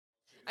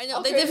I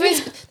know the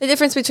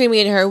difference between me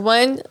and her.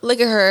 One,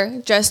 look at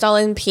her dressed all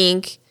in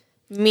pink.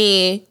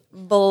 Me,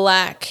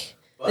 black.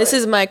 This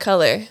is my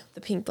color.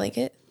 The pink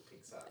blanket.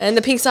 And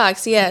the pink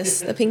socks,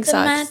 yes. The pink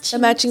socks. The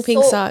matching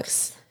pink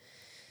socks.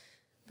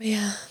 But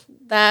yeah.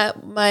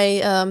 That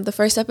the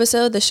first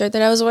episode, the shirt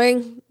that I was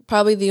wearing,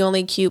 probably the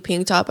only cute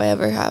pink top I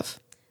ever have.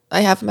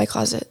 I have in my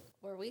closet.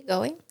 Were we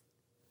going?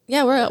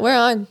 Yeah, we're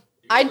on.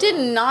 I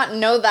did not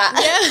know that.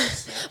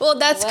 Yeah. Well,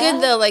 that's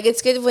good though. Like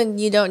it's good when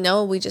you don't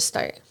know, we just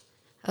start.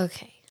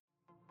 Okay.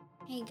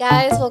 Hey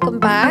guys, welcome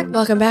back.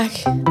 Welcome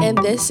back. And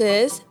this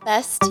is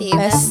Bestie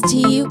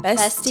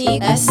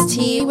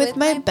with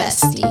my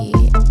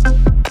bestie.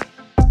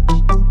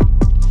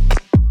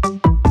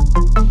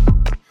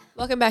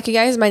 Welcome back, you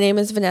guys. My name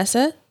is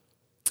Vanessa.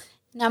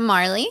 And I'm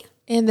Marley.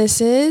 And this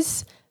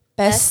is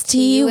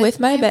Bestie with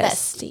my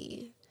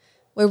bestie,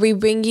 where we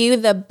bring you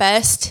the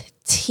best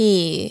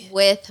tea.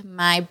 With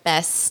my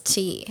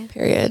bestie.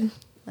 Period.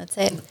 That's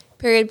it.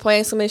 Period,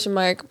 point, exclamation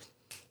mark.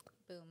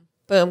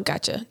 Boom,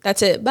 gotcha.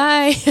 That's it.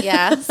 Bye.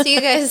 Yeah. See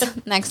you guys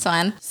next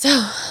one. So,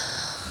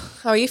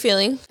 how are you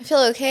feeling? I feel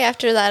okay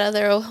after that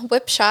other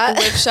whip shot.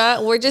 Whip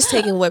shot? We're just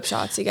taking whip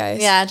shots, you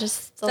guys. Yeah,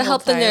 just to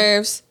help the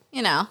nerves.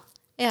 You know,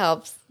 it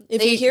helps.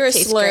 If you hear us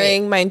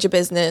slurring, mind your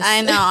business.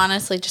 I know,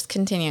 honestly, just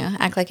continue.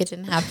 Act like it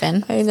didn't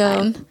happen. I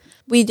know.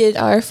 We did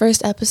our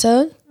first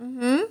episode.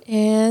 Mm-hmm.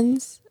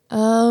 And,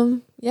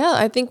 yeah,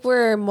 I think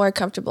we're more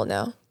comfortable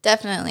now.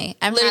 Definitely.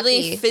 I'm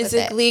literally happy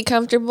physically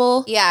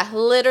comfortable. Yeah,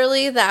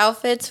 literally the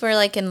outfits were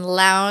like in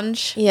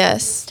lounge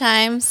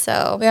time.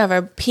 So we have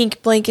our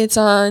pink blankets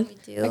on.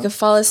 We do. I can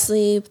fall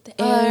asleep.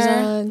 The air's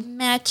on.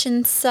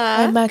 Matching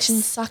socks. Our matching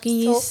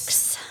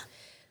sockies.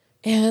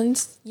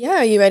 And yeah,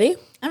 are you ready?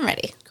 I'm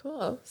ready.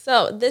 Cool.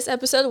 So this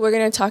episode, we're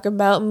going to talk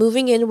about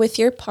moving in with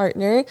your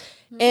partner.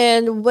 Mm-hmm.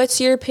 And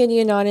what's your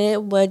opinion on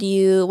it? What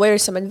are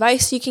some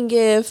advice you can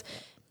give?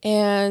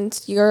 And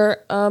your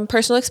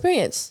personal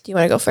experience. Do you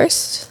want to go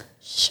first?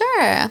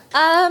 Sure.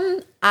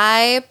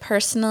 I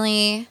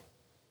personally,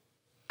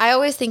 I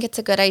always think it's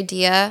a good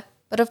idea,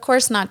 but of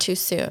course not too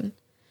soon.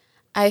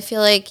 I feel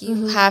like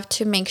you have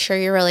to make sure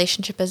your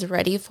relationship is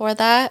ready for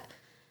that.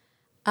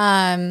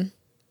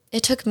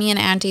 It took me and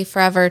Andy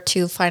forever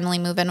to finally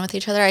move in with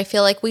each other. I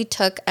feel like we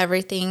took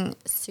everything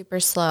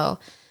super slow.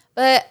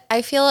 But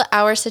I feel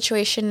our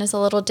situation is a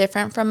little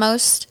different from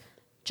most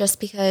just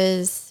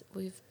because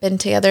we've been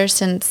together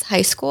since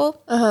high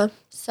school. Uh-huh.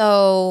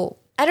 So,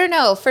 I don't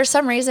know. For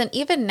some reason,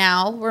 even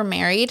now, we're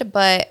married,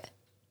 but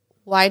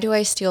why do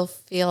I still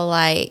feel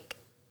like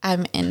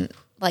I'm in,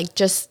 like,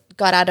 just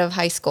got out of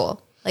high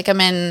school? Like,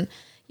 I'm in,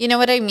 you know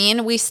what I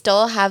mean? We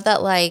still have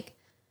that, like,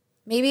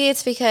 maybe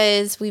it's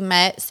because we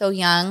met so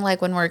young,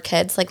 like, when we were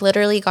kids. Like,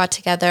 literally got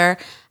together.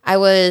 I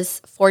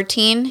was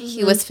 14.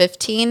 He was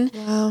 15.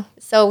 Wow.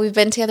 So we've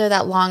been together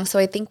that long. So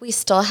I think we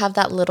still have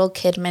that little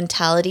kid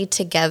mentality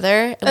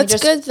together. And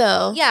that's good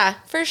though. Yeah,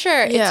 for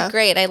sure. Yeah. It's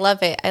great. I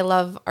love it. I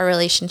love our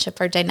relationship,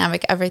 our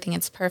dynamic, everything.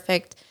 It's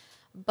perfect.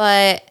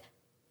 But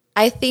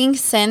I think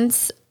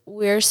since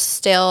we're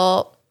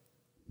still,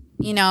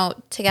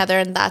 together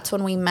and that's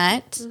when we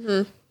met,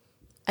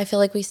 I feel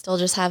like we still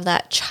just have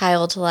that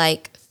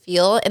childlike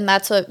feel. And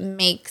that's what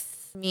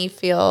makes me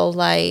feel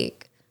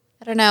like,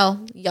 I don't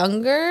know,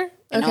 younger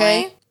in a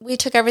way. We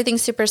took everything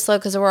super slow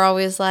because we're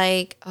always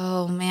like,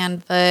 oh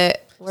man,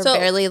 but we're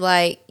barely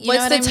like,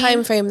 what's the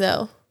time frame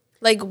though?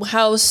 Like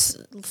how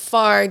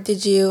far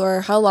did you,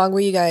 or how long were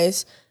you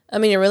guys,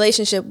 in a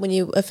relationship when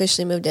you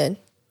officially moved in?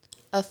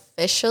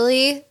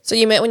 Officially? So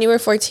you met when you were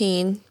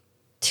 14.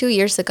 2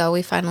 years ago,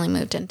 we finally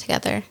moved in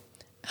together.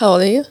 How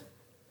old are you?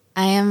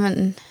 I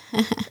am...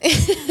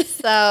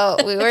 So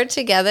we were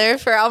together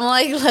for, I'm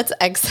like, let's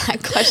X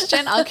that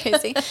question. Okay,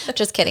 see?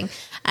 Just kidding.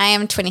 I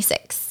am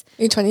 26.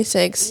 You're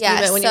 26. Yeah,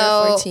 you met when you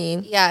were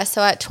 14. Yeah,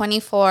 so at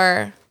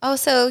 24. Oh,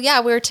 so yeah,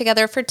 we were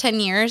together for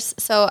 10 years.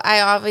 So I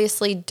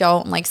obviously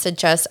don't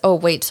suggest,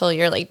 wait till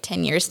you're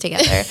 10 years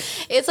together.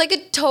 It's like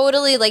a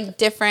totally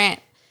different,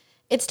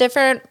 it's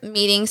different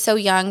meeting so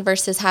young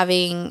versus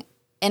having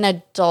an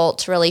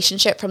adult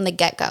relationship from the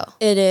get-go.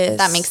 It is. If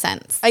that makes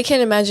sense. I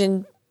can't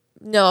imagine,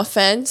 no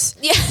offense,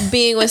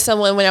 being with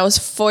someone when I was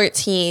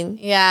 14.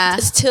 Yeah.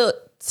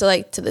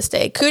 To this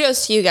day.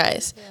 Kudos to you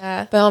guys.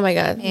 Yeah. But oh my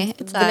God.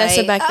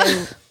 Vanessa back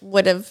then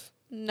would have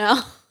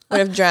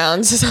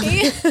drowned.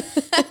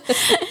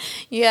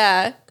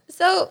 Yeah.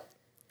 So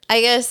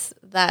I guess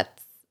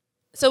that's...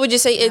 So would you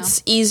say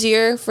it's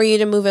easier for you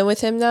to move in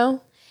with him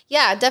now?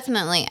 Yeah,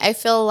 definitely. I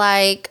feel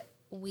like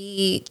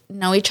we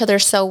know each other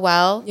so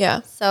well.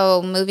 Yeah.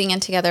 So moving in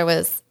together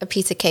was a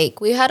piece of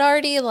cake. We had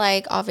already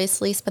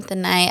obviously spent the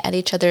night at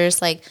each other's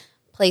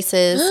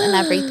places and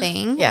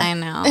everything. Yeah. I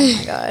know. Oh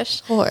my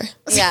gosh. Whore.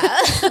 Yeah.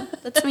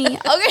 That's me.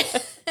 Okay.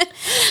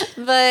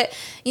 But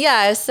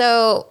yeah,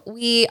 so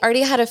we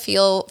already had a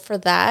feel for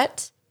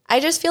that. I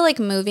just feel like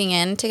moving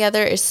in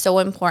together is so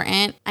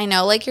important. I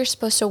know you're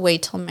supposed to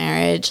wait till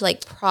marriage,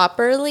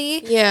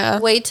 properly. Yeah.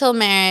 Wait till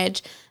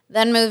marriage,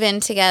 then move in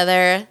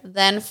together,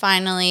 then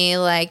finally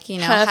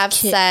have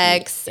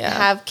sex,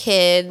 have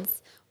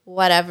kids,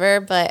 whatever.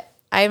 But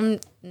I'm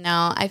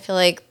No, I feel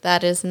like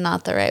that is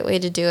not the right way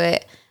to do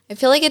it. I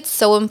feel like it's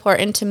so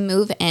important to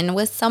move in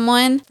with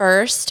someone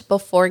first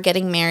before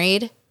getting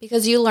married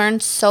because you learn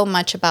so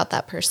much about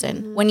that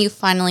person when you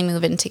finally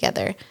move in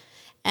together.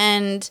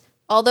 And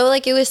although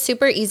like it was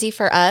super easy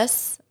for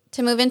us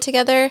to move in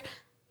together,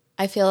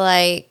 I feel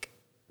like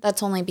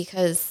that's only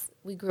because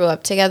we grew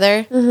up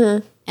together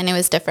and it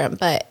was different.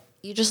 But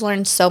you just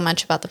learn so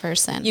much about the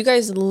person. You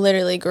guys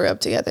literally grew up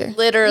together.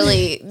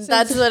 Literally.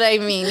 That's what I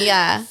mean.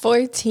 Yeah.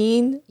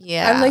 14?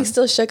 Yeah. I'm like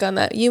still shook on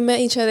that. You met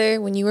each other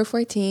when you were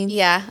 14.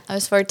 Yeah. I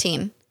was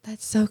 14.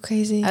 That's so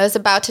crazy. I was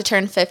about to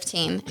turn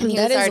 15 and he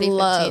That was is already 15.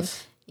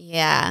 love.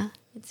 Yeah.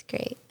 It's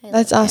great.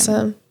 That's love him.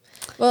 awesome.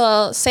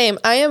 Well, same.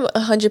 I am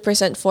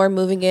 100% for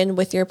moving in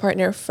with your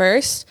partner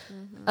first.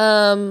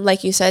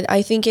 Like you said,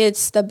 I think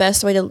it's the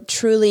best way to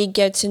truly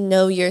get to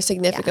know your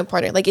significant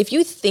partner. Like if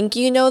you think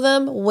you know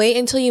them, wait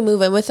until you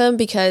move in with them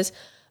because,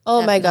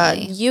 oh my God,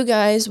 Definitely. you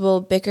guys will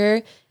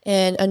bicker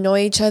and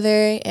annoy each other.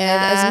 And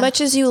as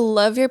much as you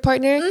love your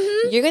partner,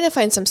 you're going to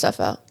find some stuff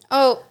out.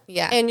 Oh,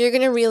 yeah. And you're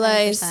going to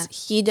realize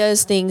 100%. he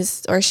does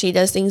things or she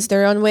does things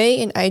their own way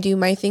and I do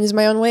my things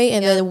my own way.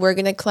 And then we're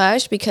going to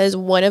clash because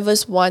one of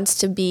us wants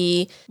something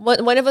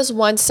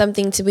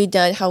to be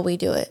done how we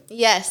do it.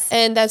 Yes.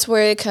 And that's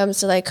where it comes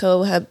to like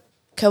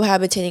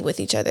cohabitating with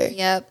each other.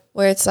 Yep.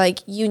 Where it's like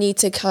you need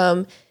to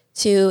come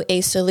to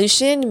a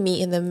solution,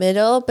 meet in the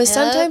middle. But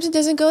sometimes it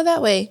doesn't go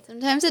that way.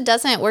 Sometimes it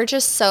doesn't. We're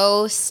just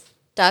so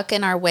stuck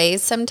in our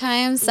ways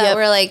sometimes that Yep.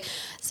 we're like,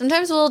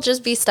 sometimes we'll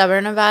just be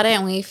stubborn about it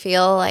and we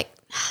feel like,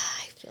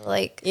 I feel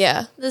like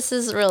Yeah. this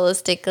is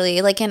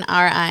realistically, like in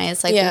our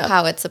eyes, like Yeah.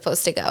 how it's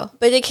supposed to go.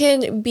 But it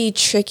can be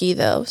tricky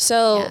though.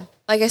 So, Yeah.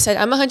 like I said,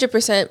 I'm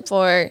 100%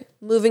 for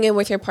moving in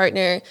with your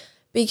partner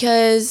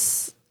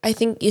because I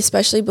think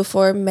especially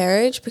before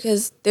marriage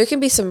because there can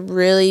be some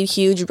really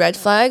huge red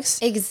flags.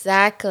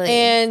 Exactly.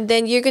 And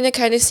then you're going to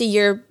kind of see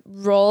your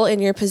role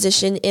and your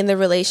position in the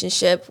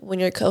relationship when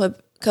you're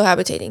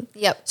cohabitating.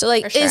 Yep. So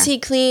like, for sure. is he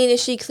clean?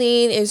 Is she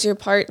clean? Is your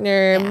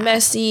partner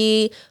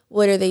messy?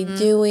 What are they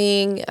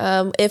doing?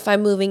 If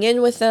I'm moving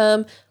in with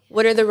them,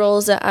 what are the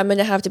roles that I'm going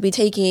to have to be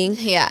taking?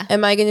 Yeah.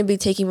 Am I going to be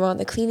taking more on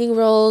the cleaning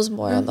roles,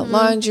 more on the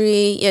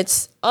laundry?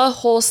 It's a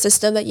whole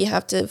system that you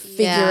have to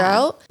figure Yeah.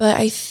 out. But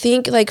I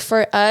think like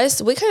for us,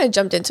 we kind of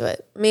jumped into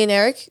it. Me and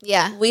Eric.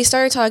 Yeah. We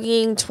started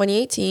talking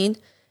 2018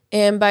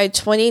 and by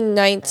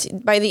 2019,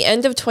 by the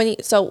end of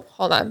so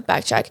hold on,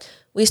 backtrack.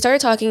 We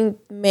started talking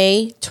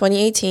May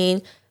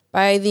 2018.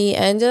 By the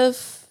end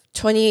of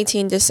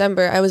 2018,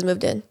 December, I was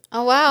moved in.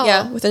 Oh, wow.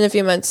 Yeah, within a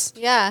few months.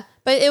 Yeah.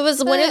 But it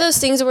was one of those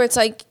things where it's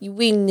like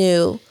we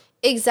knew.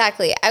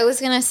 Exactly. I was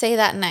going to say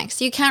that next.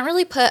 You can't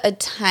really put a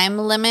time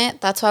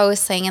limit. That's what I was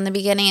saying in the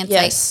beginning. It's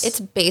Yes. like it's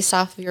based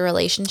off of your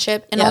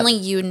relationship and Yep. only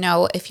you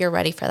know if you're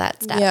ready for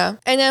that step. Yeah.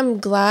 And I'm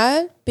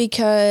glad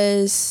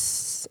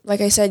because,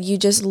 like I said, you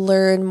just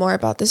learn more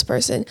about this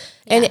person.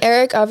 And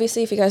Eric,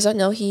 obviously, if you guys don't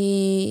know,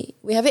 we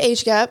have an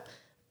age gap,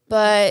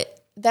 but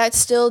that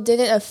still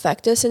didn't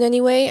affect us in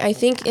any way. I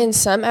think in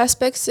some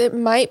aspects it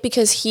might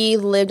because he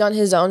lived on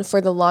his own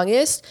for the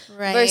longest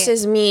Right.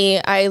 versus me.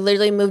 I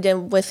literally moved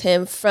in with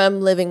him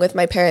from living with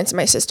my parents and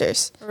my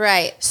sisters.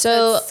 Right.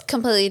 So it's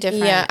completely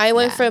different. yeah, I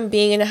went from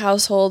being in a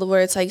household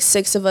where it's like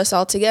 6 of us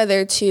all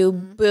together to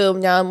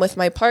boom, now I'm with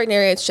my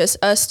partner. It's just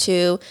us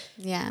two.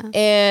 Yeah.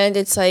 And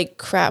it's like,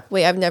 crap,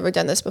 wait, I've never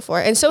done this before.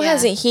 And so Yeah.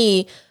 hasn't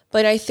he.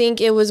 But I think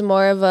it was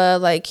more of a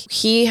like,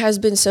 he has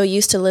been so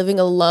used to living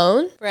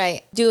alone,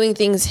 Right. doing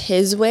things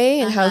his way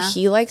and how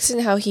he likes it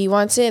and how he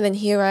wants it. And then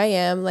here I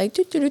am, like,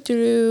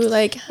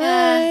 like,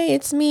 hi,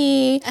 it's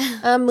me.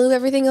 Move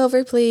everything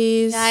over,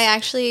 please. Yeah, I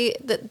actually,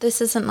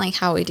 this isn't like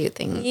how we do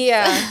things.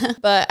 Yeah,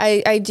 but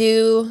I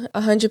do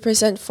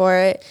 100% for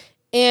it.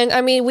 And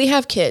I mean, we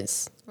have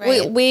kids.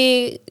 Right.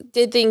 We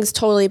did things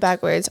totally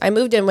backwards. I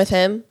moved in with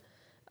him.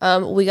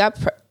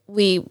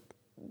 We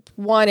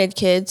wanted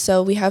kids,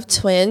 so we have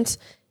twins,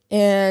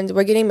 and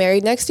we're getting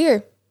married next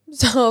year.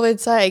 So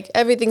it's like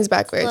everything's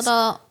backwards.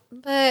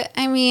 But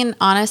I mean,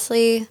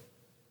 honestly,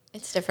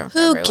 it's different for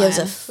Who everyone. gives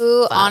a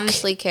Who fuck?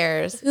 honestly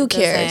cares? Who It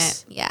doesn't-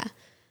 cares? Yeah.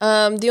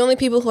 The only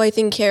people who I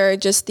think care are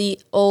just the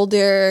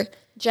older,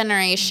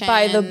 Generation.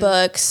 by the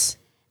books.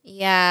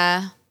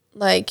 Yeah,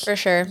 Like, for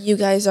sure. you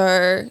guys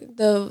are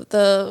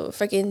the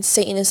freaking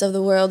Satanists of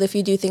the world if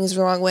you do things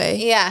the wrong way.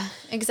 Yeah,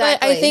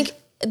 exactly. But I think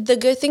the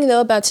good thing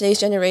though about today's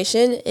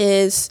generation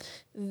is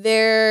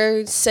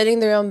they're setting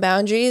their own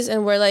boundaries,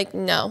 and we're like,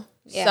 no,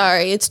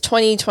 sorry, it's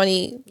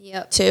 2022,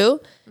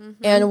 Yep.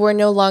 and we're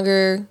no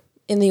longer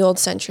in the old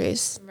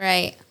centuries.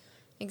 Right.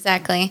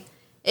 Exactly.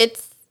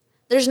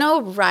 There's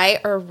no right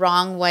or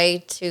wrong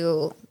way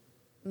to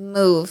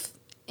move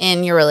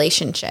in your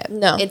relationship.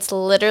 No. It's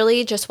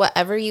literally just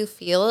whatever you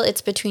feel.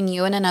 It's between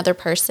you and another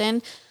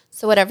person.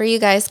 So whatever you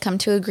guys come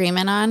to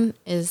agreement on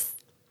is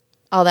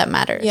all that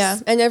matters. Yeah,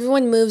 and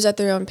everyone moves at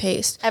their own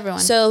pace. Everyone.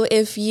 So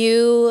if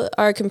you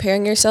are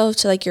comparing yourself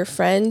to like your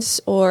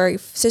friends or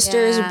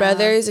sisters, Yeah.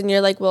 brothers, and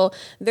you're like, well,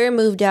 they're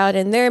moved out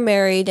and they're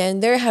married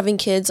and they're having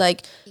kids,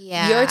 like,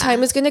 Yeah. Your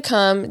time is going to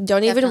come.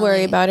 Don't even worry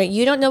Definitely. about it.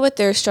 You don't know what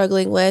they're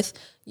struggling with.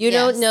 You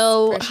don't Yes,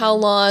 know for how sure.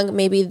 long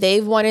maybe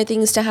they've wanted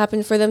things to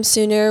happen for them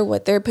sooner,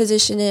 what their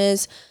position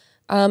is.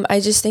 I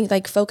just think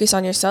like focus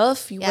on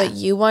yourself, what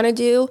you want to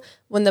do.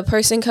 When the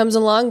person comes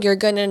along, you're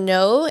going to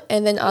know.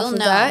 And then off of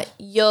know. that,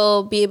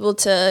 you'll be able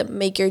to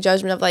make your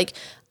judgment of like,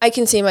 I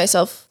can see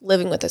myself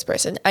living with this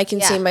person. I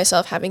can see Yeah.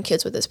 myself having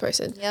kids with this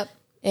person. Yep.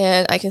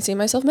 And I can see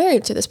myself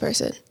married to this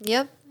person.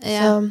 Yep.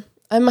 Yeah.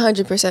 I'm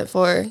 100%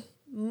 for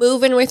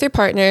move in with your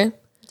partner,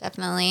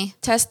 Definitely.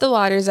 test the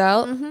waters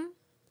out,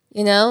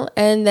 you know,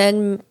 and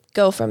then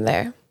go from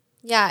there.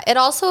 Yeah, it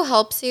also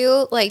helps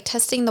you, like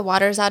testing the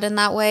waters out in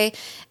that way.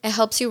 It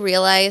helps you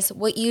realize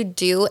what you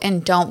do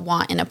and don't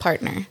want in a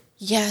partner.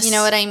 Yes. You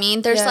know what I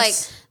mean? There's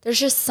Yes. there's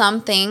just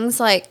some things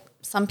like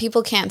some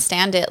people can't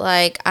stand it.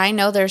 Like I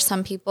know there's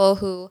some people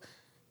who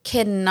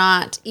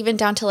cannot, even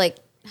down to like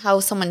how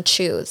someone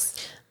chews.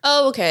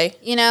 Oh, okay.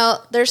 You know,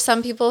 there's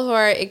some people who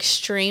are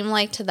extreme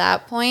like to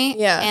that point.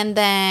 Yeah. And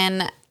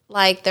then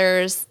like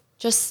there's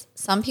just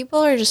some people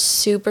are just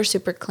super,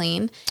 super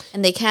clean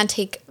and they can't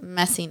take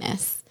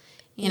messiness.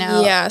 You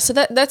know? Yeah. So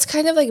that's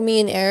kind of like me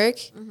and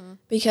Eric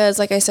because,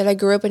 like I said, I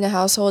grew up in a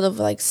household of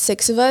like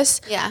 6 of us.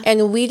 Yeah.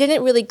 And we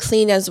didn't really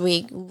clean as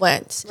we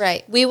went.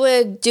 Right. We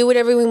would do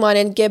whatever we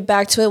wanted, get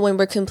back to it when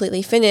we're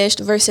completely finished,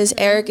 versus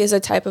Eric is a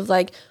type of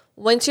like,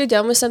 once you're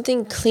done with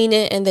something, clean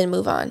it and then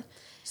move on.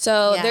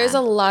 So Yeah. there's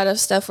a lot of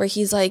stuff where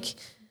he's like,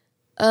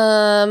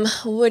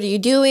 what are you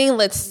doing?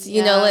 Let's,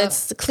 you know, Yeah.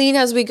 let's clean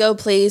as we go,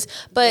 please.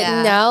 But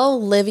Yeah. now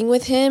living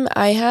with him,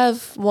 I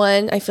have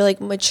I feel like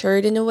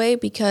matured in a way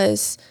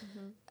because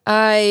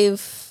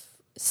I've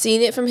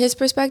seen it from his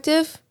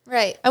perspective.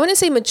 Right. I wouldn't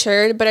say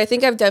matured, but I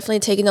think I've definitely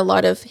taken a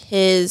lot of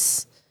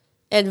his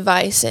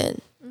advice in.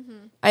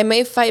 I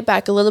may fight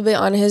back a little bit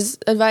on his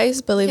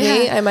advice. Believe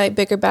me, Yeah. I might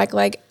bicker back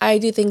like, I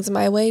do things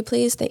my way,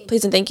 please,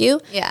 please and thank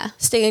you. Yeah.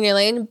 Stay in your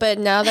lane. But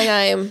now that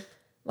I'm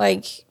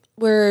like,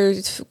 we're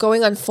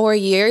going on 4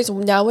 years,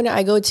 now when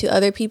I go to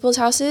other people's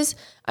houses,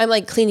 I'm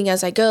like cleaning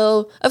as I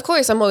go. Of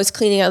course, I'm always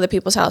cleaning other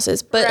people's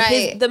houses. But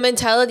Right. the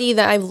mentality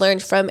that I've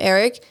learned from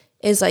Eric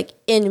is like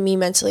in me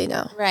mentally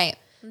now. Right.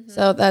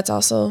 So that's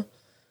also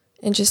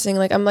interesting.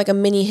 Like I'm like a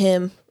mini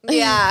him.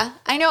 Yeah.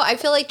 I know. I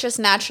feel like just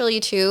naturally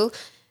too,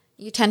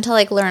 you tend to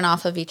like learn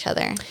off of each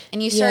other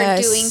and you start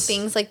Yes. doing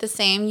things like the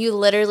same. You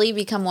literally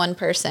become one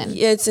person.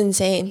 It's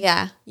insane.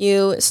 Yeah.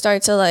 You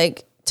start to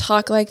like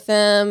talk like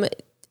them,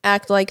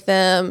 act like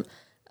them,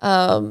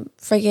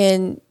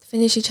 freaking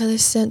finish each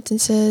other's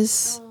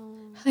sentences.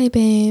 Hi,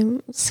 babe.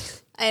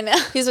 I know.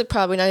 He's like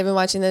probably not even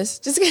watching this.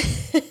 Just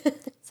kidding.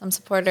 Some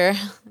supporter.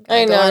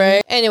 I Gotta go know, on.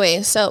 right?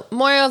 Anyway, so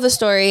moral of the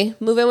story: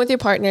 move in with your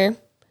partner,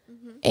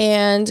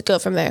 and go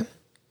from there.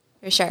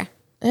 For sure.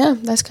 Yeah,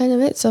 that's kind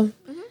of it. So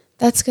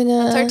that's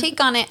That's our take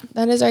on it.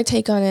 that is our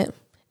take on it.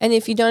 And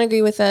if you don't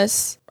agree with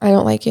us, I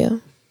don't like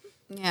you.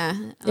 Yeah.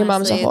 Your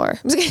mom's a honestly. whore.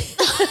 I'm just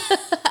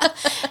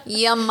kidding.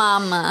 Your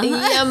mama.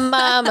 Your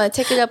mama.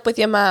 Take it up with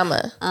your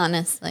mama.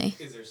 Honestly.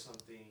 Is there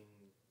something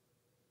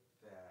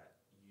that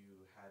you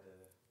had to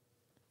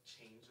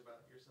change about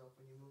yourself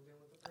when you moved in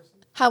with the person?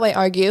 How I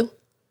argue.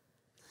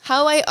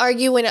 How I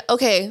argue when...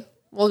 Okay,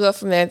 we'll go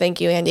from there.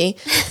 Thank you, Andy.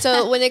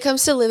 So when it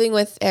comes to living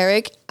with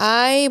Eric,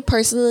 I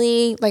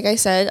personally, like I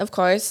said, of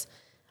course,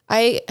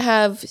 I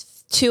have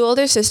 2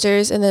 older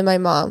sisters and then my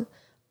mom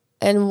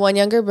and 1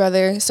 younger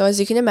brother. So as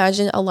you can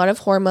imagine, a lot of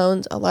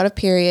hormones, a lot of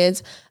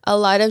periods, a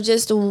lot of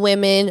just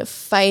women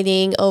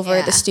fighting over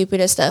Yeah. the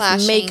stupidest stuff,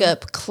 Clashing.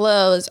 makeup,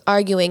 clothes,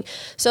 arguing.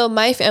 So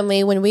my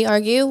family, when we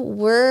argue,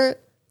 we're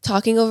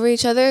talking over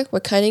each other. We're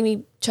cutting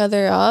each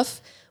other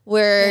off.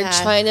 We're Yeah.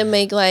 trying to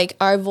make like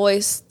our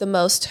voice the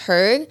most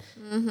heard.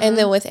 And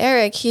then with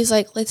Eric, he's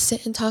like, let's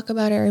sit and talk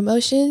about our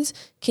emotions.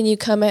 Can you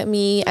come at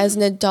me as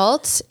an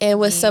adult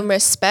and with some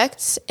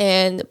respect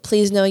and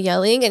please no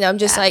yelling? And I'm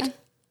just like,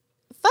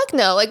 fuck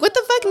no. Like, what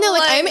the fuck no?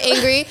 Like, I'm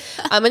angry.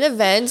 I'm going to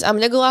vent. I'm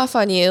going to go off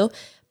on you.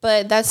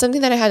 But that's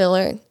something that I had to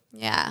learn.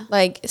 Yeah.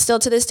 Like, still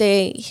to this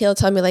day, he'll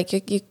tell me, like,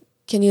 you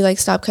can you, like,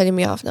 stop cutting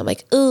me off? And I'm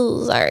like,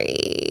 ooh, sorry.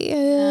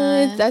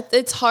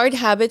 It's hard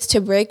habits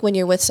to break when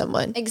you're with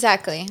someone.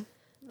 Exactly.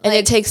 And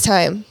it takes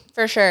time.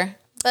 For sure.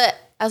 But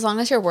as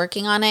long as you're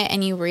working on it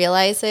and you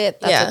realize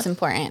it, that's Yeah. what's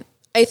important.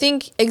 I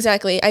think,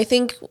 exactly. I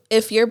think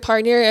if your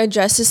partner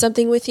addresses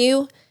something with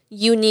you,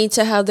 you need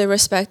to have the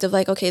respect of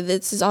like, okay,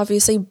 this is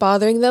obviously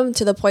bothering them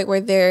to the point where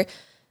they're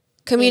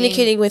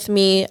communicating with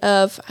me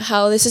of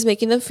how this is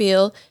making them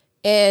feel,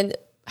 and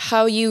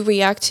how you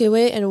react to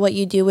it and what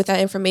you do with that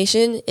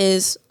information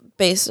is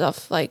based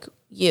off like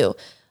you.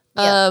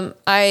 Yeah.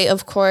 I,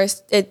 of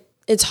course,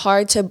 it's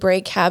hard to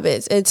break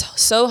habits. It's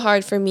so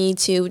hard for me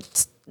to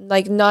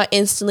like not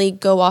instantly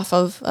go off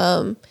of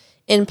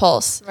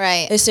impulse.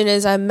 Right. As soon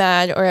as I'm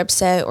mad or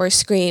upset or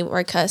scream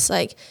or cuss,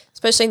 like,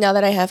 especially now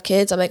that I have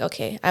kids, I'm like,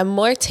 okay, I'm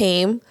more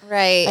tame.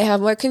 Right. I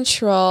have more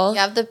control. You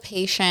have the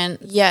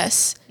patience.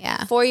 Yes.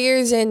 Yeah. 4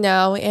 years in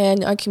now,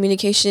 and our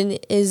communication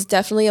is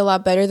definitely a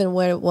lot better than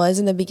what it was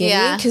in the beginning.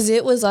 Yeah. Because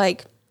it was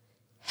like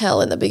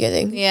hell in the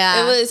beginning.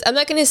 Yeah. It was, I'm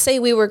not going to say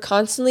we were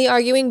constantly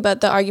arguing,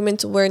 but the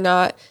arguments were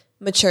not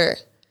mature.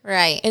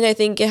 Right. And I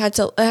think it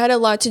had a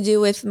lot to do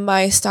with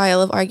my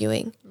style of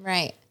arguing.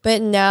 Right.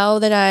 But now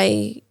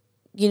that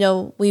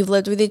we've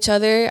lived with each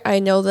other, I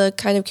know the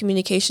kind of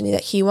communication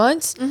that he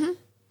wants. Mm-hmm.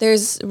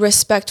 There's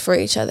respect for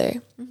each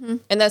other. Mm-hmm.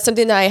 And that's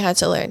something that I had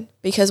to learn,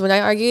 because when I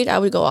argued, I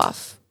would go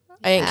off.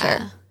 I didn't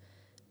care.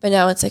 But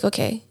now it's like,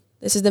 okay,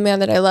 this is the man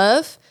that I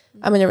love.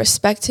 I'm going to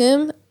respect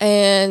him,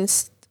 and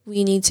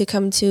we need to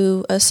come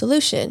to a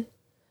solution.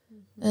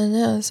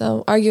 And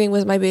so arguing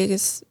was my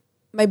biggest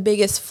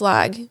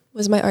flag,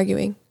 was my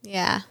arguing.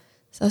 Yeah.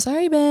 So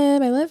sorry,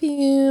 babe. I love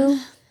you.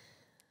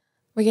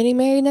 We're getting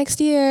married next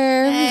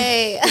year.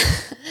 Hey.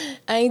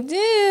 I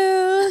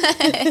do.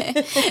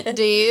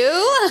 Do you?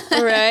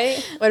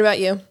 Right? What about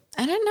you?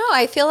 I don't know.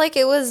 I feel like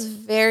it was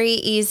very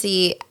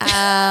easy. Me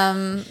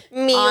honestly,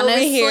 over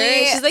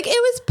here. She's like, it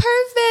was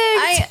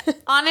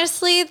perfect.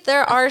 Honestly,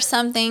 there are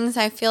some things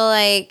I feel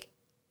like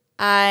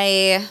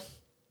I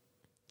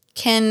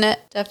can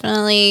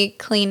definitely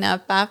clean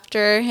up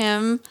after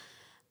him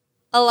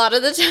a lot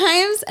of the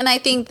times. And I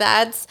think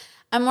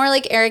I'm more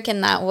like Eric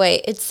in that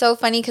way. It's so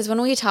funny because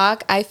when we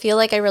talk, I feel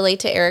like I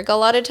relate to Eric a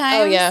lot of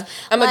times. Oh, yeah.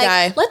 I'm a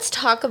guy. Let's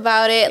talk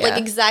about it. Yeah. Like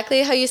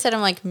exactly how you said,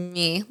 I'm like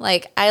me.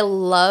 Like I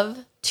love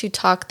to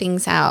talk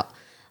things out.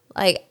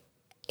 Like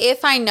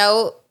if I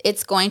know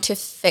it's going to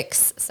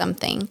fix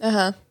something.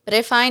 Uh-huh. But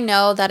if I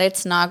know that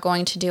it's not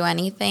going to do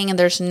anything and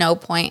there's no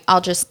point,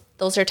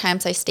 those are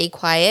times I stay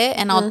quiet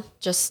and I'll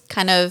just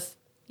kind of,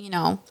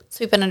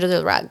 sweep it under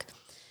the rug.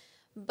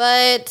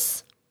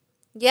 But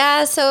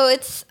yeah, so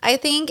I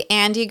think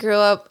Andy grew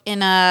up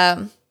in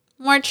a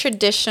more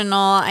traditional,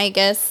 I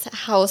guess,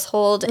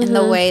 household in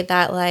the way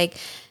that like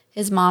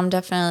his mom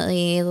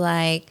definitely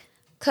like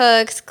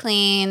cooks,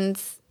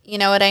 cleans, you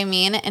know what I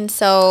mean? And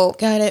so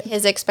Got it.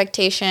 His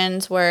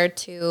expectations were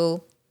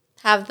to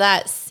have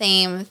that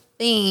same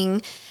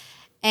thing.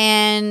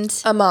 And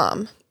A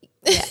mom.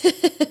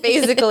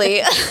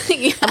 basically,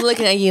 I'm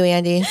looking at you,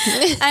 Andy.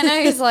 I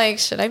know he's like,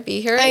 should I be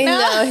here right now?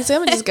 I know. He's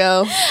going to just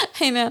go.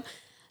 I know.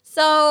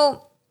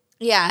 So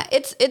yeah,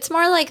 it's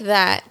more like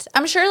that.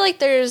 I'm sure like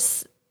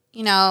there's,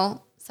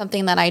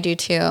 something that I do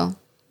too.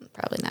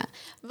 Probably not.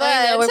 But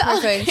I know, we're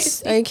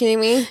perfect. Are you kidding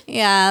me?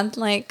 Yeah,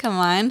 like come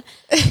on.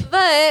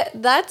 But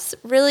that's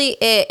really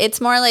it.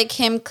 It's more like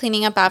him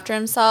cleaning up after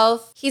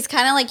himself. He's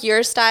kind of like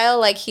your style.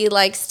 Like he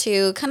likes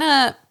to kind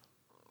of,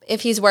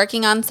 if he's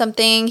working on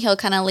something, he'll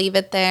kind of leave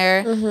it there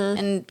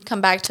and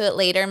come back to it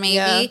later maybe.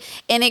 Yeah.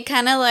 And it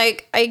kind of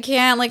like, I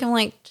can't, like, I'm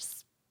like,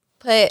 just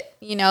put,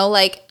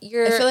 like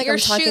your I feel like your I'm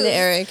talking shoes. to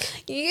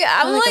Eric.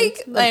 Yeah, I'm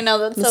like I know,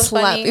 that's so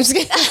slap. funny.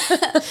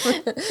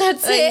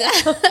 That's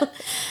it.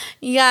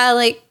 Yeah,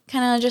 like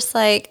kind of just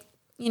like,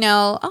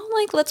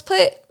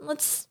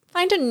 let's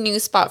find a new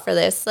spot for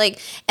this. Like,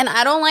 and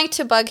I don't like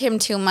to bug him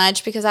too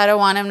much because I don't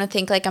want him to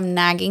think like I'm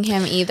nagging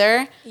him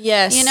either.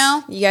 Yes.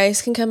 You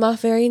guys can come off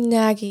very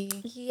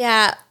naggy.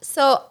 Yeah.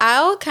 So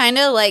I'll kind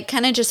of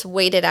just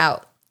wait it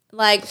out.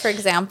 Like, for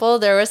example,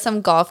 there were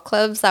some golf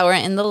clubs that were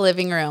in the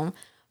living room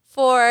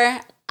for,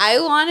 I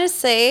want to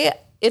say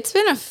it's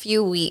been a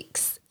few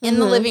weeks in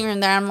the living room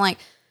there. I'm like,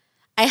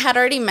 I had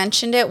already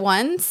mentioned it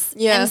once.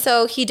 Yeah. And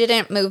so he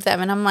didn't move them.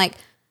 And I'm like,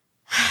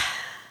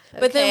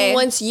 But then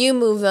once you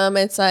move them,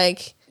 it's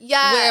like,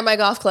 where are my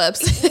golf clubs?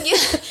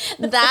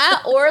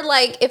 That, or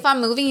like if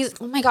I'm moving, he's,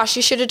 oh my gosh,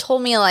 you should have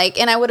told me, like,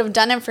 and I would have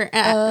done it for,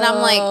 and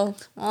I'm like,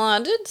 well,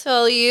 I did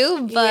tell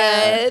you,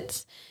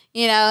 but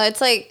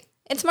it's like,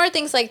 it's more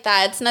things like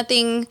that. It's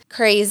nothing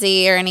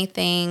crazy or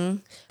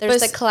anything.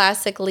 There's the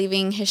classic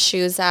leaving his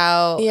shoes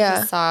out,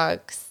 his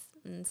socks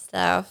and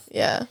stuff.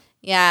 Yeah.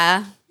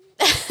 Yeah.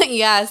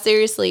 Yeah,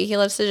 seriously. He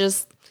loves to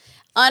just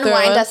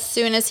unwind as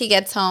soon as he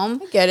gets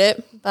home. I get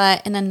it.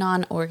 But in a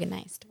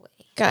non-organized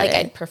way. Got it.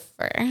 I'd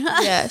prefer.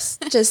 Yes.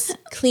 Just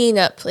clean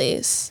up,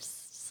 please.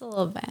 Just a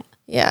little bit.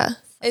 Yeah.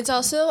 It's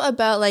also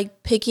about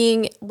like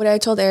picking what I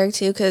told Eric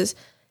too, because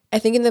I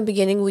think in the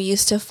beginning we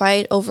used to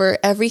fight over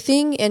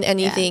everything and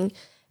anything. Yeah.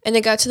 And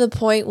it got to the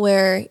point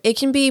where it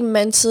can be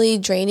mentally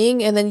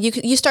draining. And then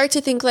you start to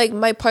think like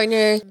my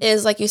partner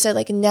is, like you said,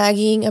 like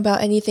nagging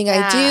about anything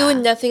I do.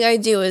 And nothing I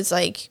do is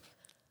like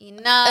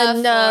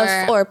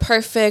enough or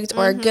perfect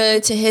or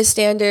good to his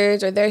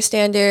standards or their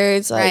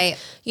standards. Like,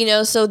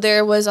 so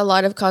there was a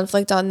lot of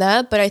conflict on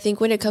that. But I think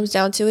when it comes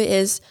down to it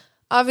is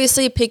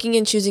obviously picking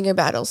and choosing your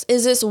battles.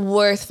 Is this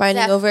worth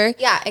fighting over?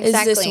 Yeah,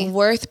 exactly. Is this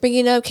worth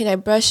bringing up? Can I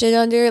brush it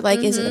under?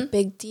 Like, is it a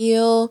big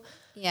deal?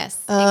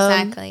 Yes,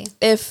 exactly.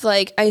 If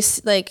I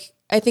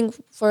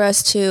think for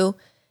us too,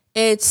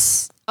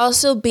 it's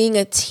also being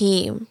a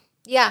team.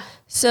 Yeah.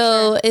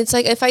 So it's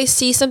like, if I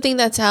see something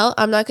that's out,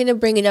 I'm not going to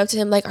bring it up to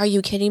him. Like, are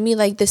you kidding me?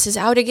 Like, this is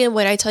out again.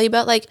 What I tell you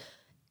about, like,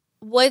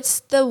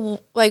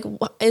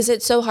 is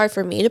it so hard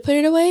for me to put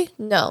it away?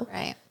 No.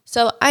 Right.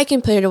 So I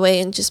can put it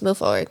away and just move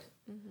forward.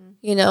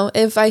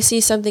 If I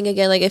see something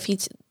again, like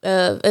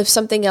if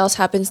something else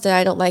happens that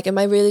I don't like, am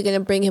I really going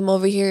to bring him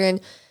over here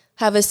and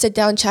have a sit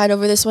down chat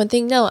over this one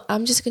thing? No,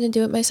 I'm just going to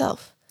do it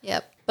myself.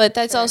 Yep. But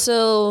that's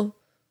also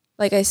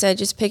like I said,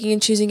 just picking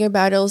and choosing your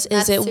battles.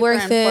 Is That's it super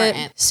worth important.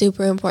 it?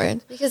 Super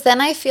important. Because then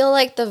I feel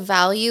like the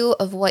value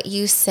of what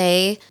you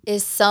say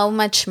is so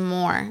much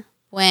more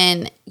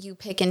when you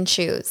pick and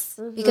choose.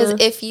 Because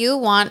if you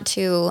want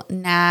to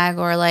nag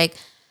or like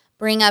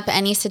bring up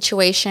any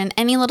situation,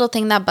 any little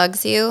thing that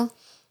bugs you,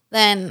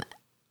 then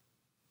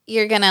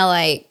you're going to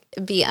like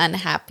be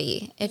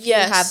unhappy if you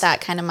have that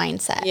kind of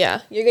mindset.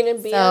 Yeah, you're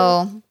gonna be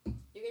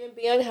you're gonna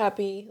be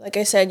unhappy. Like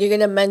I said, you're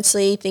gonna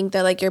mentally think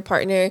that like your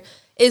partner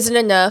isn't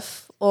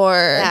enough,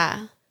 or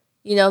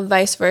you know,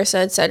 vice versa,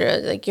 etc.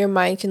 Like your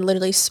mind can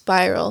literally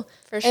spiral.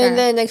 For sure. And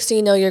then next thing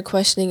you know, you're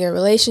questioning your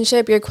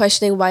relationship. You're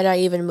questioning, why did I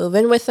even move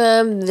in with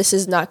them? This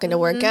is not going to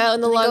work out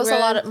in the long run. It goes a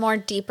lot more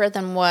deeper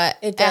than what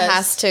it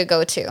has to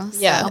go to.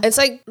 Yeah, it's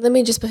like, let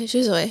me just put his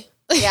shoes away.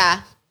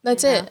 Yeah.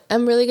 That's it.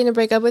 I'm really going to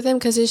break up with him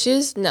because his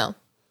shoes? No.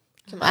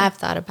 Come on. I've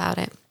thought about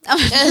it. I'm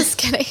just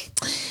kidding.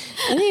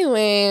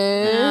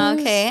 Anyway.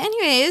 Okay.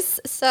 Anyways,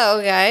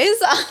 so guys,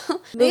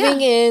 moving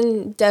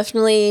in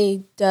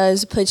definitely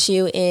does put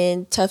you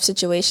in tough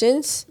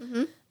situations.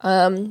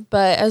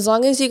 But as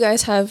long as you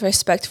guys have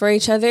respect for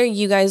each other,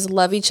 you guys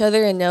love each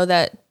other and know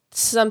that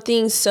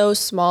something so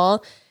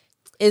small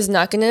is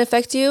not going to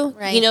affect you.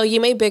 Right. You know, you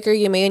may bicker,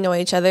 you may annoy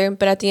each other,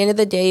 but at the end of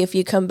the day, if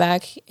you come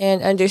back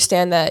and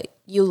understand that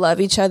you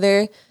love each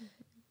other,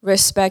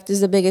 respect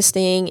is the biggest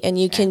thing, and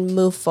you can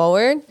move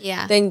forward,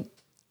 then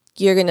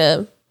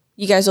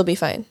you guys will be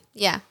fine.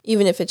 Yeah.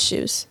 Even if it's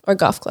shoes or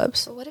golf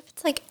clubs. But what if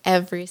it's like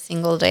every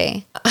single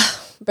day?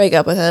 Break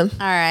up with him.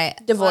 All right.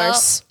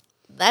 Divorce.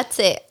 Well, that's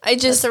it. I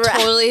just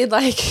totally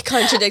like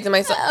contradicted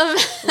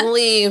myself.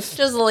 Leave.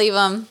 Just leave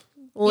them.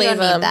 Leave you don't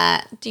them. need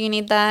that. Do you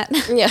need that?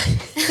 Yeah.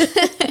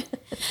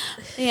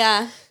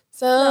 Yeah.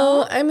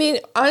 So, I mean,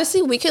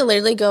 honestly, we can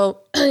literally go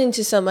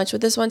into so much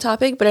with this one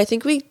topic, but I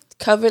think we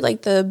covered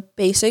like the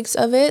basics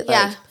of it.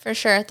 Yeah, like, for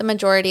sure. The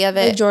majority of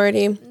it.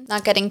 majority.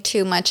 Not getting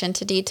too much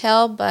into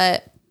detail,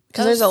 but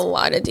Because there's a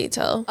lot of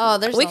detail. Oh,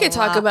 there's We could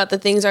talk about the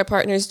things our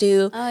partners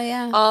do Oh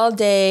yeah. all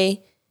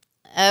day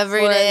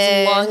Every for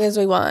day. as long as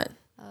we want.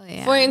 Oh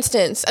yeah. For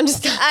instance, I'm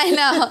just I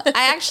know.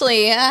 I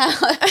actually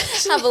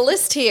have a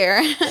list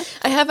here.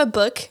 I have a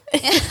book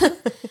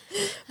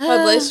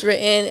published,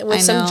 written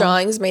with some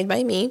drawings made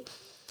by me.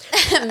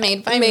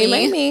 Made by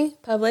me.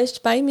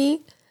 Published by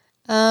me.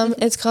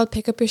 It's called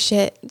Pick Up Your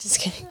Shit. Just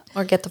kidding.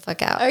 Or get the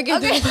fuck out. Or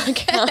get the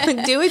fuck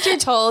out. Do what you're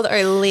told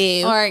or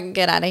leave. Or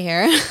get out of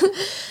here.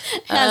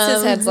 As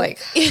his head's like,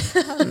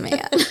 oh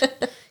man.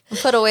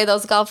 Put away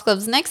those golf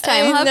clubs next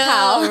time, huh,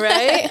 pal?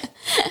 Right?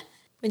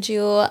 Would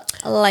you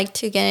like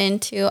to get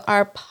into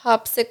our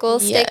popsicle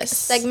stick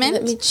segment?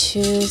 Let me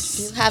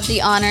choose. You have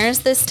the honors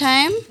this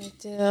time. I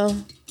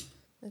do.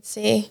 Let's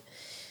see.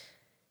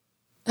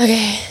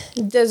 Okay.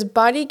 Does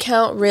body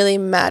count really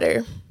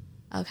matter?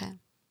 Okay.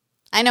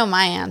 I know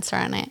my answer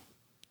on it.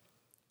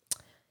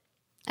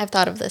 I've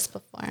thought of this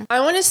before. I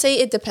want to say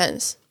it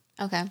depends.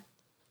 Okay.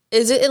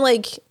 Is it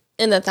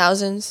in the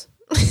thousands?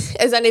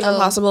 Is that even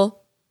possible?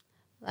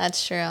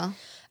 That's true.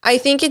 I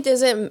think it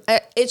doesn't.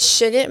 It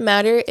shouldn't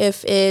matter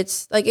if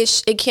it's like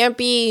it can't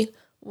be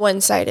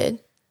one-sided.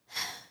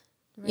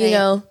 Right. You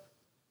know,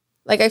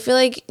 like I feel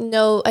like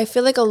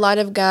a lot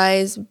of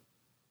guys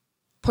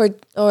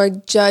or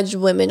judge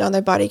women on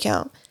their body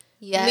count.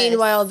 Yes.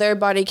 Meanwhile, their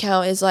body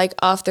count is like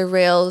off the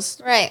rails.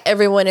 Right.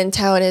 Everyone in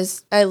town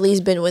has at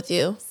least been with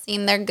you.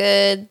 Seen their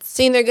goods.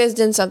 Seen their goods,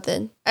 done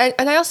something.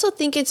 And I also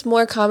think it's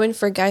more common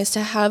for guys to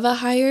have a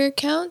higher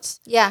count.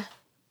 Yeah.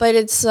 But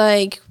it's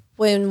like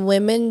when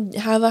women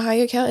have a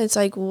higher count, it's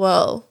like,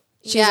 whoa,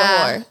 she's a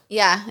whore.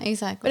 Yeah,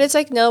 exactly. But it's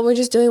like, no, we're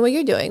just doing what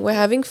you're doing. We're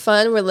having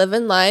fun. We're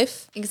living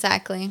life.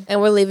 Exactly.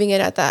 And we're leaving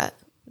it at that.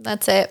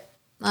 That's it,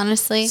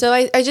 honestly. So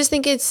I just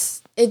think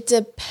it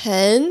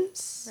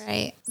depends.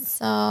 Right.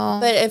 So.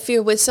 But if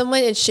you're with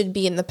someone, it should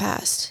be in the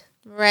past.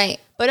 Right.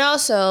 But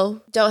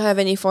also, don't have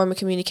any form of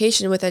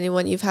communication with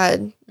anyone you've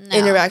had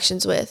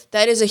interactions with.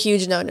 That is a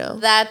huge no-no.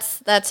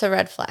 That's a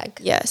red flag.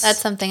 Yes. That's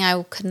something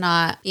I could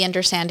not be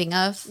understanding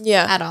of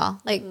at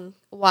all. Like,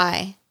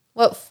 why?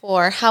 What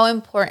for? How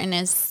important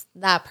is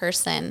that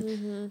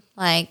person,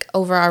 like,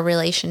 over our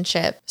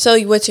relationship? So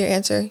what's your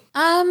answer?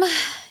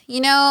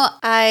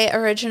 I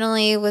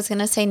originally was going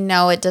to say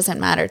no, it doesn't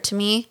matter to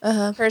me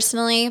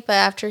personally. But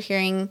after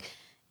hearing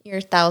your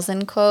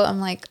 1,000 quote, I'm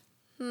like,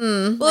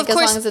 Well, like, of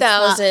course,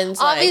 thousands.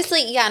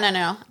 Obviously,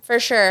 no, for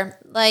sure.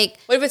 Like,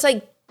 what if it's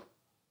like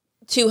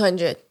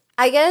 200?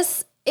 I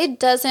guess it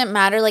doesn't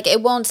matter. Like,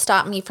 it won't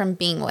stop me from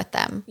being with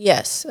them.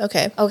 Yes.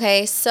 Okay.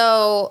 Okay.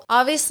 So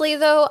obviously,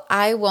 though,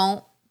 I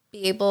won't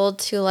be able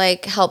to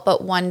like help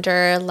but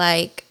wonder,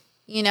 like,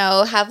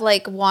 have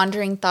like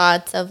wandering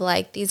thoughts of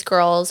like these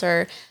girls,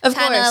 or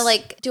kind of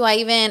like,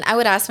 I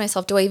would ask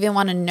myself, do I even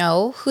want to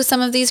know who some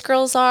of these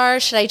girls are?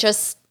 Should I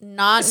just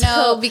not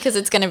know because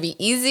it's going to be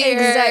easier?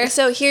 Exactly.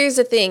 So here's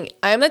the thing.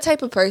 I'm the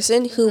type of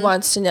person who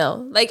wants to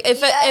know. Like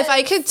if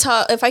I could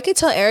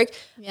tell Eric,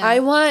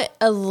 I want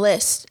a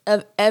list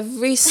of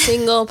every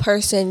single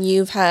person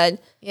you've had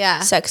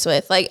sex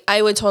with. Like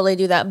I would totally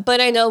do that.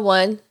 But I know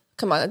a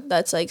come on,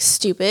 that's like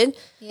stupid.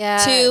 Yeah.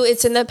 2,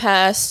 it's in the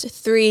past.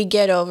 3,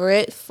 get over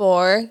it.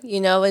 4,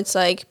 it's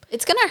like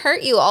It's going to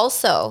hurt you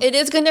also. it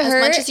is going to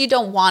hurt. As much as you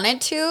don't want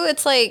it to,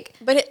 it's like...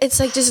 But it's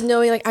like just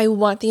knowing, like, I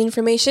want the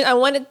information. I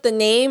wanted the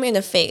name and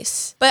a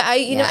face. But at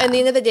the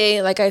end of the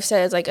day, like I've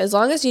said, it's like, as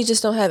long as you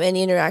just don't have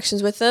any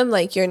interactions with them,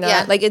 like, you're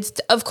not, like, it's,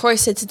 of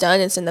course it's done.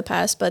 It's in the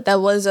past. But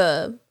that was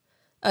a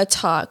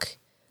talk.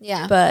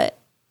 Yeah. But,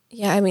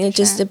 yeah, I mean, it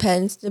just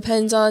depends.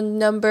 Depends on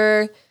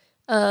number,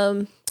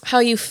 how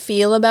you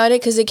feel about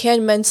it, because it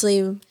can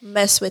mentally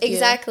mess with you.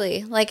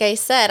 Exactly. Like I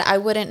said, I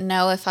wouldn't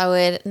know if I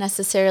would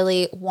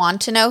necessarily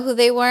want to know who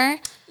they were.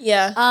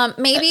 Yeah.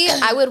 Maybe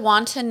I would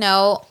want to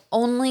know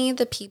only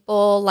the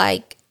people,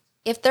 like,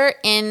 if they're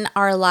in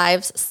our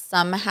lives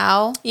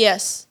somehow,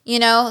 Yes.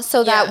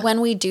 so that Yeah. when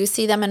we do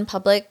see them in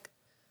public,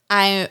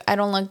 I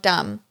don't look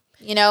dumb.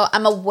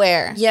 I'm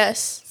aware.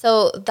 Yes.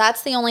 So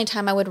that's the only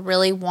time I would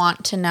really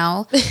want to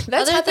know. That's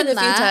Other happened a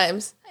than few that-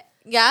 times.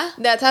 Yeah.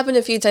 That's happened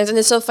a few times, and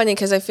it's so funny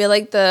because I feel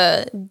like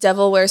the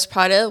Devil Wears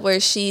Prada, where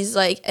she's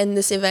like in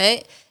this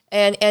event,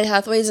 and Anne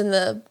Hathaway's in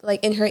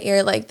her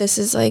ear, like, this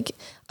is like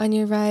on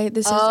your right.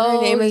 This is her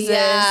name is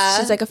yeah. this.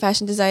 She's like a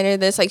fashion designer.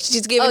 This, like,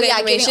 she's giving the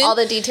information. Getting all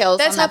the details.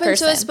 That's on that happened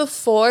to us person.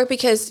 before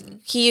because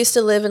he used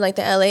to live in like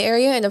the LA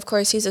area, and of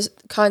course he's a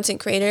content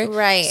creator,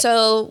 Right.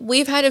 So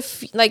we've had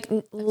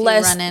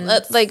less run-ins.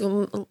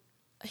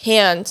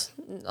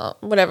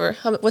 whatever.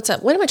 What's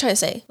that? What am I trying to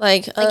say?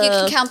 Like you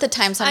can count the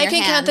times on your hand. I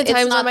can count the It's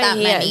times not on my that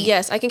hand. many.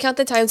 Yes, I can count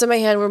the times on my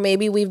hand where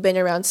maybe we've been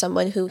around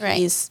someone who Right.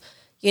 he's,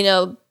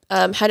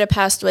 had a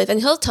past with,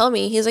 and he'll tell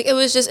me, he's like, it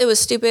was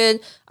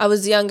stupid. I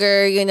was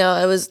younger, it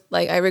was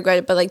like, I regret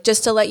it, but like,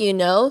 just to let you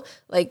know,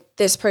 like,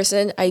 this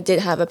person I did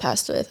have a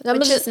past with. And I'm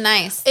Which just, is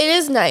nice. it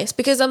is nice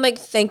because I'm like,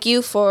 thank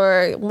you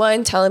for,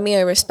 1, telling me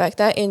I respect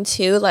that, and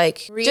 2,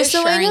 like, just so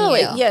I Reassuring know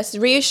you. it. Yes,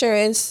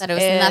 reassurance. That it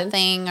was and-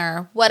 nothing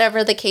or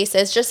whatever the case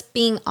is, just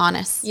being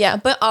honest. Yeah,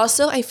 but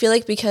also I feel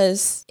like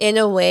because in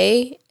a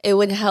way it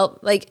would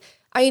help, like,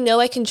 I know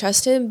I can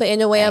trust him, but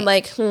in a way I'm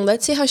like,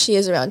 let's see how she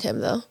is around him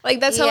though.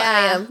 Like, that's how I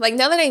Yeah. am. Like,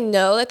 now that I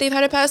know that they've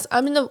had a past,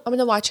 I'm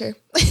gonna watch her.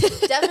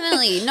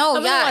 Definitely. No,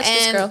 I'm gonna yeah. watch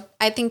this And girl.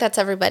 I think that's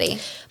everybody.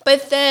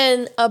 But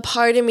then a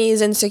part of me is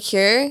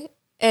insecure,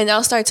 and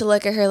I'll start to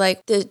look at her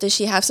like, does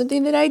she have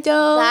something that I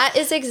don't? That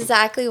is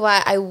exactly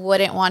why I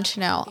wouldn't want to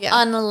know. Yeah.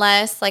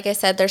 Unless, like I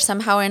said, they're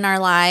somehow in our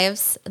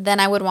lives, then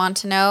I would want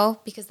to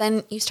know, because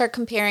then you start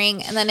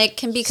comparing and then it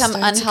can become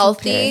Start to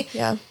unhealthy. compare,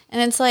 yeah.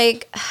 And it's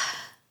like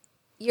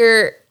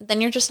you're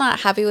just not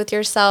happy with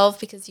yourself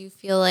because you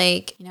feel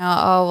like,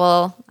 oh,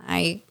 well,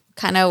 I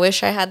kind of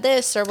wish I had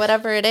this or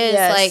whatever it is.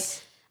 Yes.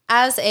 Like,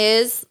 as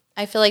is,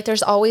 I feel like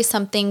there's always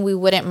something we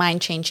wouldn't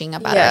mind changing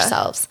about Yeah.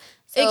 ourselves.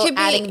 So It could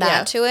be- adding that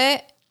yeah. to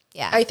it.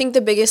 Yeah. I think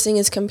the biggest thing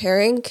is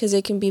comparing, because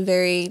it can be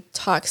very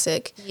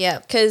toxic.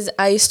 Yep. Because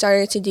I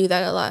started to do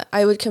that a lot.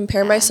 I would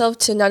compare myself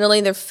to not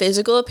only their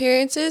physical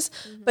appearances,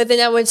 but then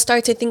I would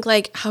start to think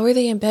like, how are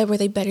they in bed? Were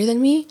they better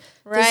than me?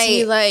 Does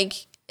he Right. like,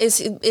 is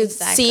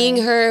Exactly. seeing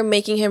her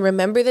making him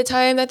remember the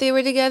time that they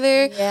were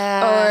together?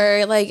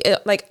 Yeah. Or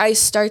like I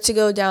start to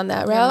go down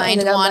that route. mind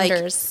and then I'm like,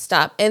 wanders.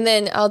 stop. And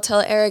then I'll tell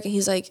Eric, and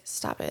he's like,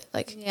 stop it.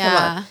 Like, come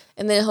Yeah. on.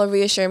 And then he'll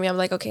reassure me. I'm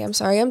like, okay, I'm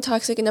sorry, I'm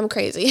toxic and I'm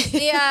crazy.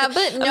 Yeah,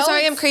 but no, I'm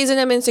sorry, I'm crazy and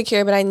I'm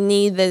insecure, but I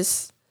need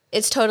this.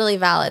 it's totally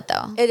valid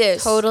though. It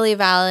is. Totally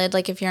valid.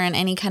 Like, if you're in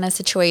any kind of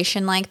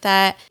situation like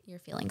that, your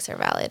feelings are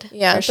valid.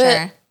 Yeah, for but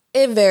sure.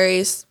 it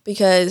varies,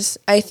 because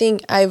I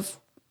think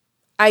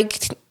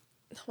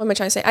what am I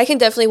trying to say? I can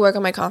definitely work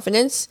on my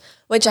confidence,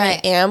 which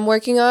Right. I am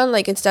working on.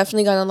 Like, it's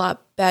definitely gotten a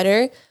lot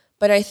better.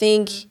 But I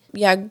think,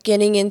 yeah,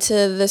 getting into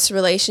this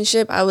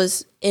relationship, I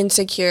was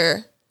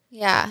insecure,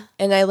 Yeah.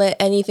 and I let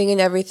anything and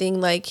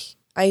everything, like,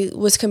 I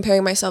was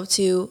comparing myself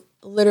to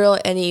literal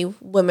any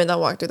women that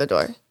walked through the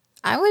door.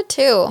 I would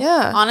too.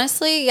 Yeah.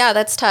 Honestly, yeah,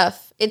 that's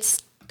tough. It's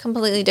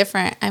completely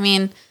different. I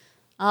mean,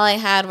 all I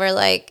had were,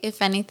 like,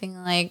 if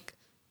anything, like,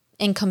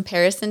 in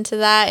comparison to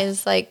that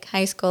is like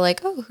high school, like,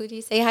 oh, who do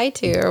you say hi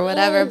to or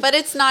whatever. But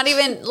it's not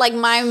even like,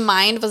 my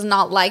mind was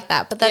not like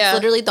that. But that's Yeah.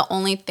 literally the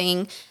only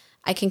thing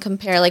I can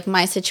compare, like,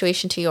 my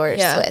situation to yours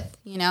Yeah. with,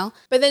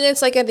 But then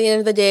it's like, at the end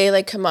of the day,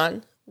 like, come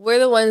on. We're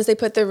the ones they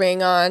put the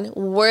ring on.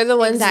 We're the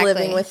ones Exactly.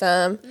 living with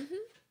them.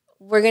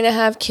 We're going to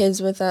have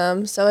kids with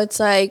them. So it's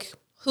like,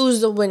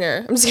 who's the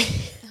winner? I'm just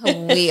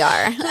kidding. We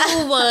are.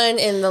 Who won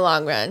in the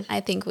long run?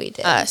 I think we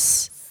did.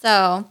 Us.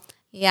 So,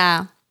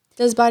 yeah.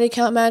 Does body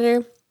count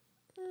matter?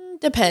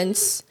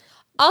 Depends.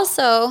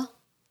 Also,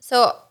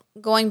 so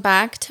going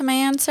back to my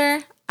answer,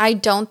 I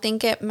don't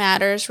think it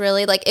matters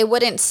really. Like, it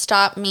wouldn't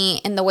stop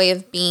me in the way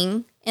of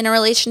being in a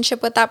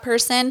relationship with that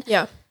person.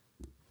 Yeah.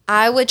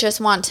 I would just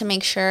want to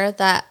make sure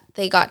that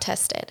they got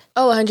tested.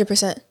 Oh,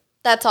 100%.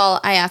 That's all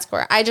I ask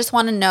for. I just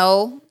want to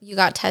know you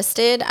got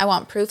tested. I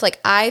want proof. Like,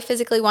 I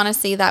physically want to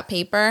see that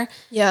paper,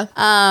 Yeah.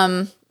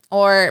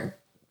 or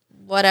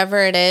whatever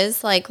it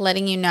is, like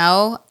letting you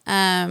know,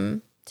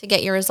 to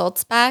get your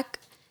results back.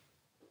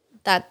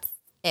 That's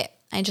it.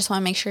 I just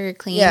want to make sure you're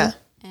clean. Yeah.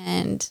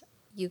 And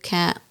you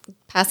can't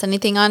pass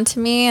anything on to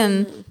me.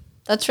 And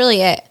that's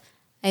really it,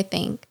 I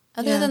think.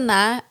 Other than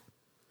that,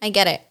 I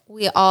get it.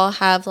 We all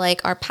have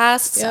like our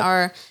pasts,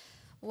 our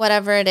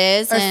whatever it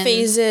is. Our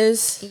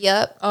phases.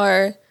 Yep.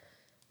 Our,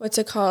 what's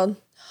it called?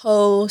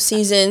 Hoe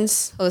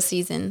seasons. Hoe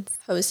seasons.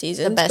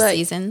 The best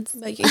seasons.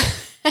 Like, You're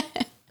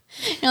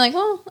like,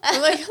 well.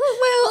 I'm like,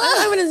 oh,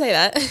 well, I wouldn't say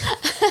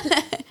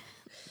that.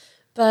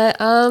 But,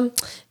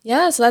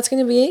 yeah, so that's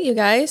going to be it, you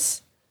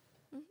guys.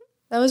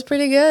 That was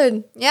pretty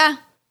good. Yeah.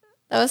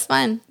 That was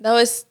fun.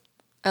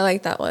 I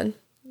like that one.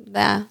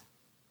 Yeah.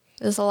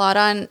 There's a lot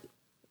on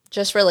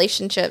just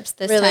relationships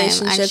this time.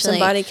 Relationships and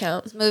body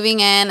count. Moving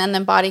in and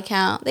then body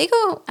count. They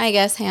go, I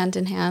guess, hand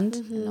in hand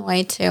in a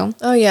way too.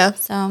 Oh, yeah.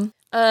 So,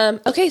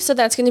 okay, so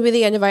that's going to be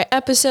the end of our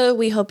episode.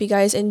 We hope you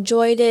guys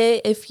enjoyed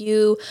it. If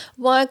you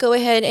want, go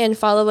ahead and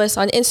follow us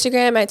on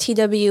Instagram at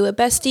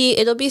TWBestie.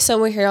 It'll be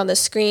somewhere here on the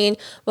screen.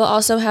 We'll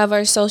also have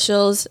our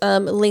socials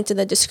linked in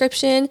the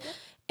description.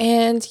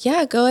 And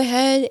yeah, go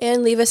ahead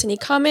and leave us any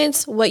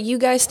comments, what you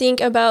guys think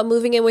about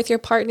moving in with your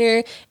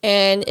partner,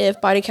 and if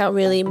body count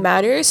really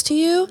matters to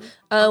you.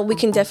 We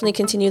can definitely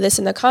continue this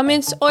in the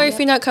comments, or if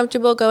you're not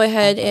comfortable, go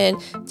ahead and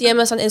DM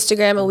us on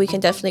Instagram and we can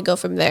definitely go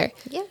from there.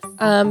 yes.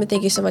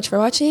 Thank you so much for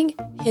watching.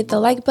 Hit the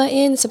like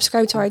button,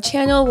 subscribe to our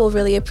channel. We'll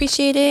really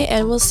appreciate it,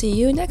 and we'll see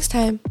you next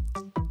time.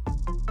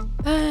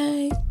 Bye.